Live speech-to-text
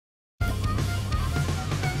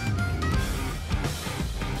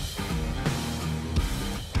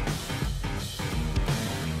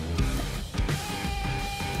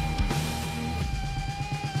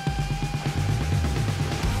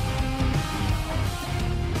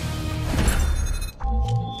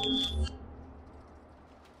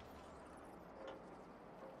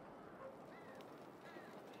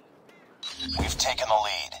taken the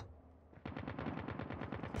lead.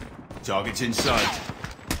 Target's in sight.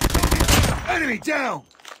 Enemy down!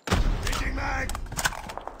 Hitting mag!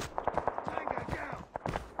 Tango down!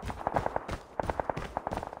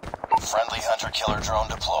 Friendly hunter-killer drone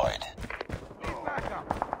deployed. Need backup!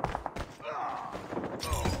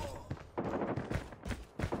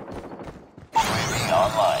 UAV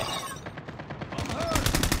online.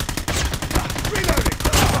 Reloading!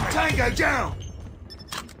 Tango down!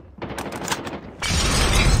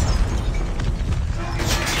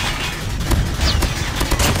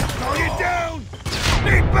 Target down!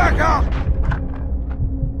 Need backup!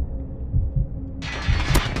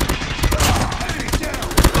 Enemy down!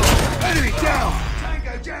 Enemy down!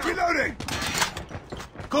 Tango down! Reloading!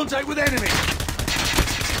 Contact with enemy!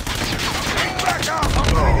 Need backup!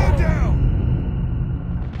 Tango down!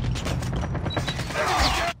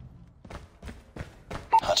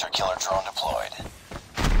 Hunter-killer drone deployed.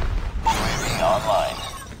 UAV online.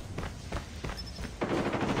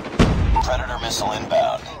 Predator missile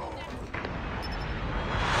inbound.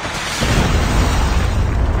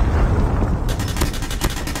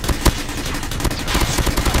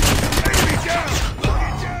 Enemy down!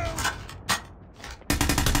 Target down!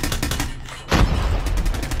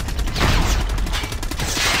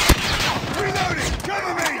 Reloading!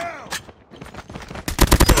 Cover me!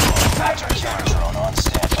 Hunter-killer drone on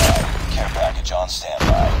standby. Care package on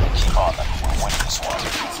standby. Keep on them. We're winning this one.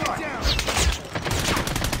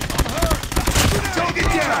 Target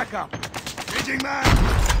down! Backup! Hitting man!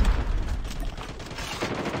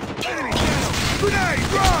 Enemy down! Grenade!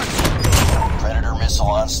 Run! Predator missile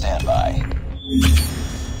on standby.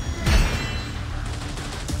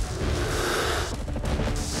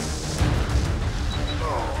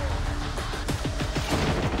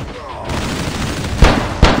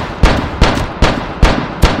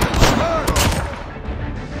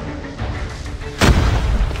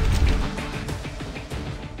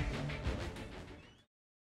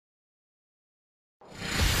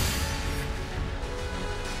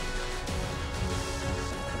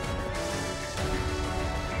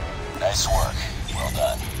 Nice work. Well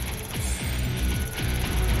done.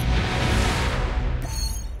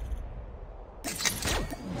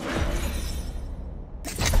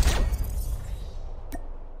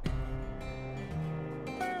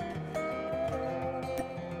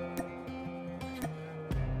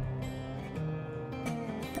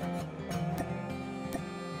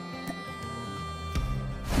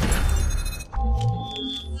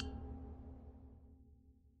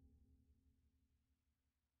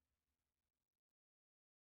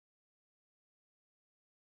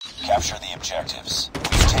 Capture the objectives.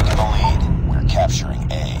 We've taken the lead. We're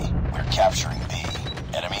capturing A. We're capturing B.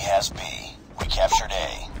 Enemy has B. We captured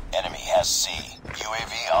A. Enemy has C.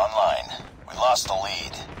 UAV online. We lost the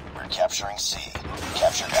lead. We're capturing C. We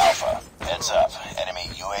captured Alpha. Heads up. Enemy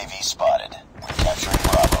UAV spotted. We're capturing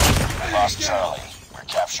Bravo. We lost Charlie. We're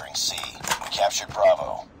capturing C. We captured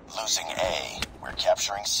Bravo. Losing A. We're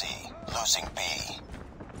capturing C. Losing B.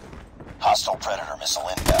 Hostile Predator missile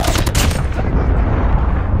inbound.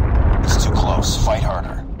 It's too close. Fight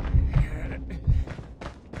harder.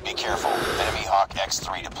 Be careful. Enemy Hawk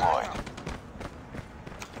X3 deployed.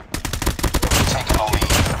 Taking the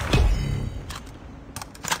lead.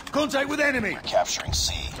 Contact with enemy! We're capturing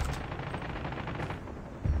C.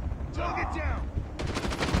 Target down!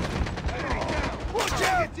 Enemy down! Watch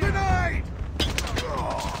out! Grenade!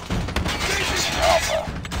 Losing Alpha.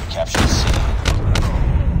 We captured C.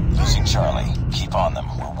 Losing Charlie. Keep on them.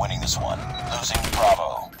 We're winning this one. Losing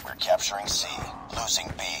Bravo. We're capturing C.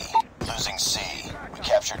 Losing B. Losing C. We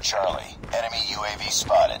captured Charlie. Enemy UAV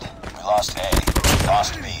spotted. We lost A.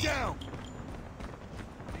 Lost B. Down!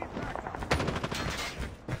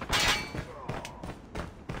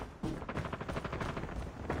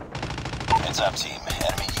 Heads up, team.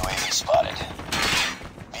 Enemy UAV spotted.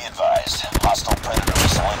 Be advised. Hostile Predator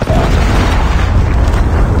missile inbound.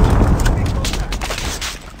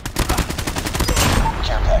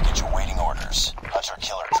 Care package awaiting orders.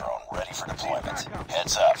 Hunter-killer drone ready for deployment.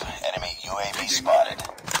 Heads up. Enemy UAV spotted.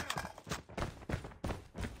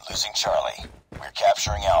 Losing Charlie. We're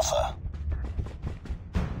capturing Alpha.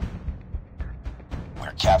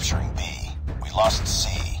 We're capturing B. We lost C.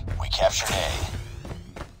 We captured A.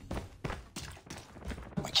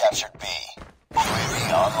 We captured B.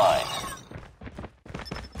 UAV online.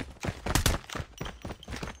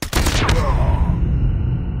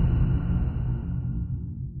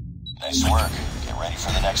 Nice work. Get ready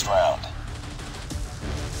for the next round.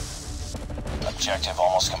 Objective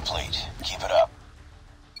almost complete. Keep it up.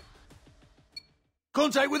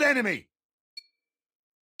 Contact with enemy!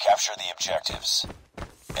 Capture the objectives.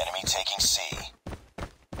 Enemy taking C.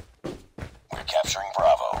 We're capturing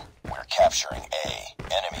Bravo. We're capturing A.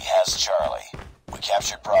 Enemy has Charlie. We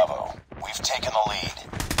captured Bravo. We've taken the lead.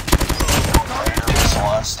 Predator missile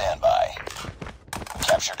on standby. We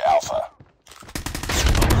captured Alpha.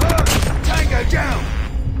 Tango down!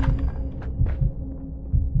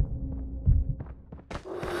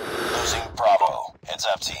 Losing Bravo. Heads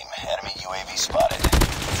up, team. Enemy UAV spotted.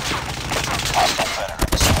 Hostile Predator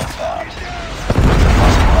missile inbound.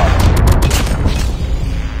 Lost Bravo.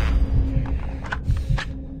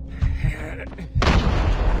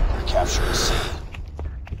 We're capturing C.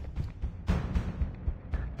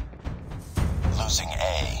 Losing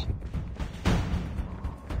A.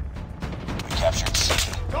 We captured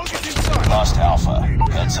C. Target inside! Lost Alpha.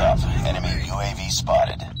 Heads up. Enemy UAV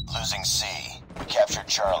spotted. Losing C. We captured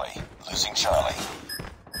Charlie. Losing Charlie.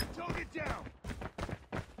 Target down!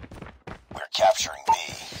 We're capturing B.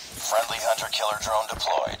 Friendly hunter-killer drone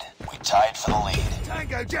deployed. We tied for the lead.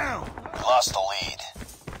 Tango down! We lost the lead.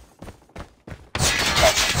 We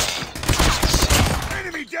captured B. Losing C.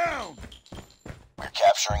 Enemy down! We're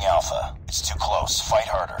capturing Alpha. It's too close. Fight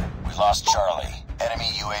harder. We lost Charlie. Enemy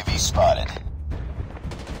UAV spotted.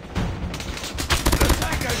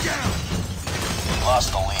 Tango down! We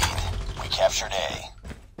lost the lead. We captured A.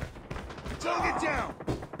 Target down!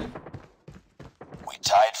 We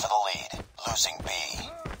tied for the lead. Losing B.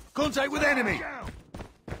 Contact with enemy!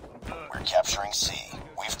 We're capturing C.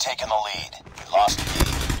 We've taken the lead. We lost B.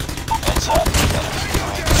 Heads up. Enemy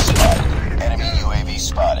UAV spotted. Enemy UAV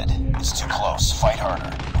spotted. It's too close. Fight harder.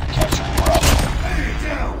 We're capturing Bravo. Enemy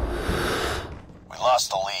down! We lost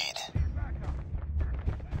the lead.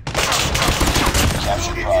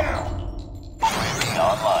 Captured Bravo. UAV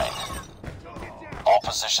online. All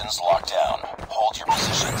positions locked down. Hold your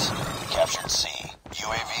positions. We captured C.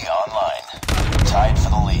 UAV online. Tied for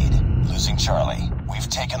the lead. Losing Charlie. We've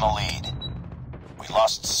taken the lead. We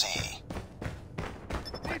lost C.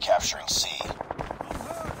 We're capturing C.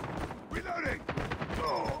 Reloading!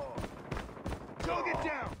 Target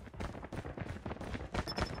down!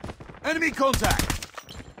 Enemy contact!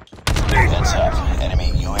 Heads up.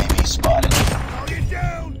 Enemy UAV spotted. Target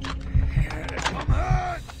down! I'm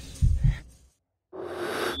hurt!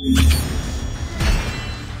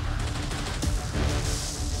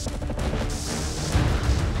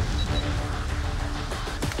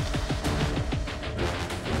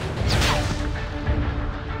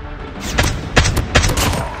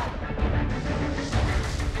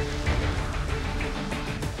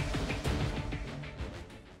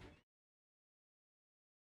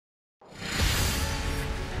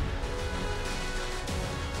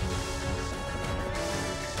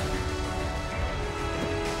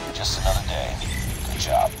 Just another day. Good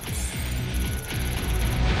job.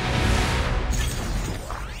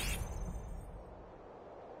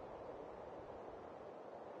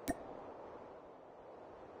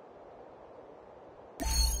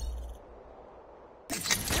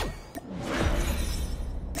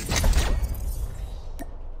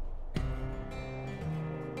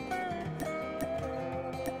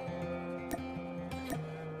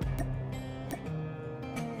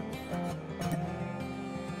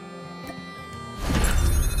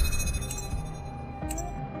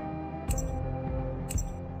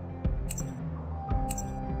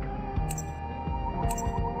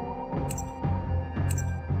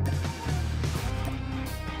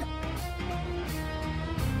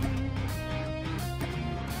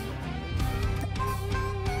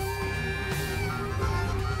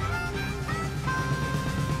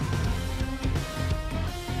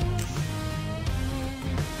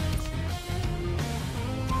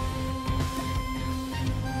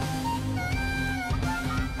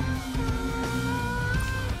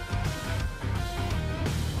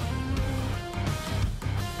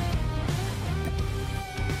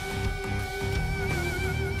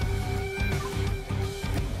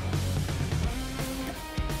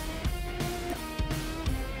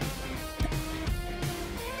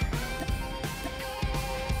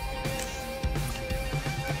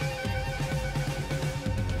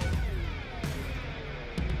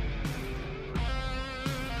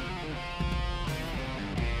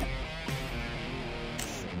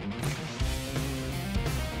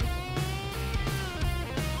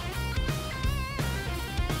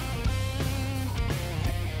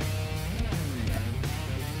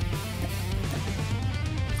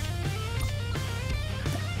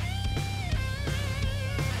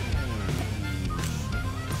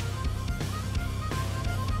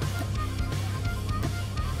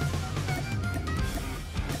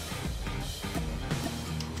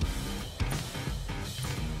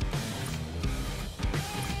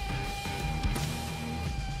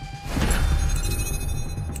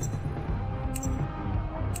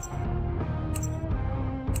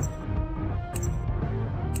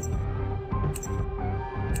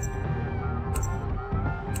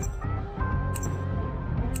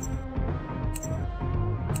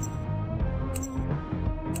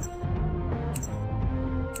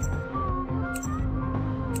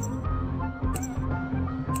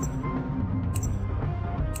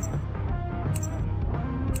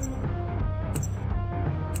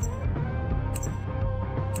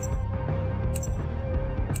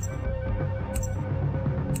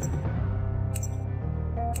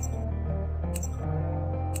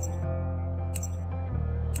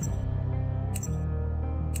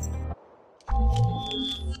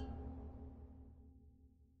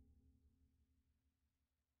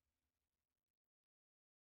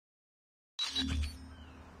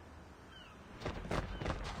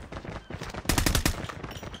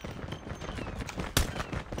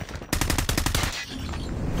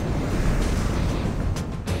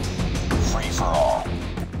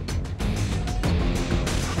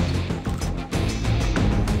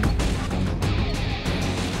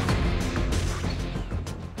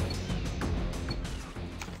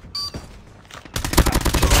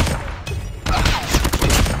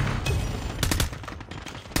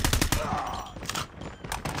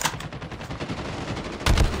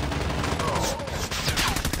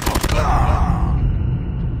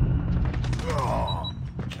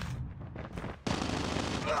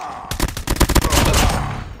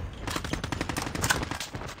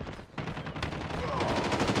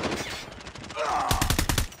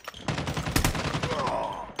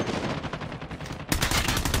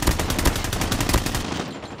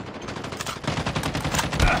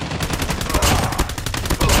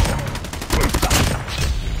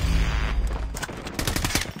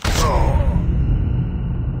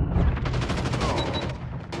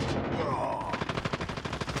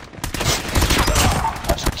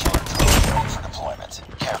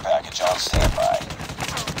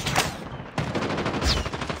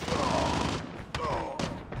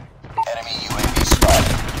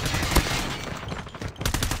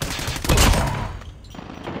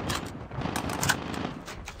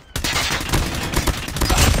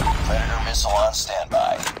 missile on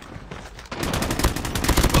standby.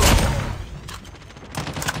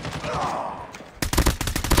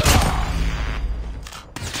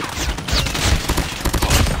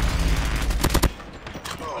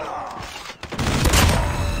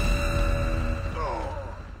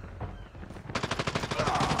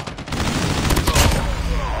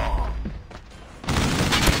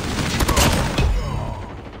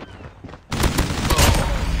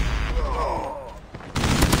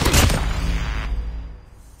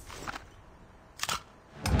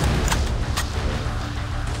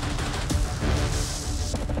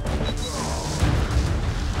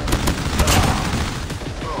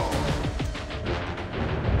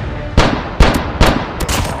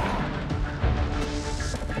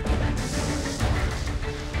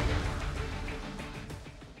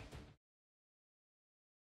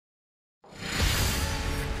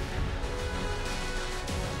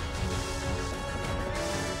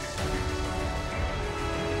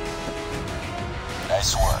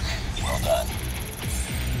 Nice work. Well done.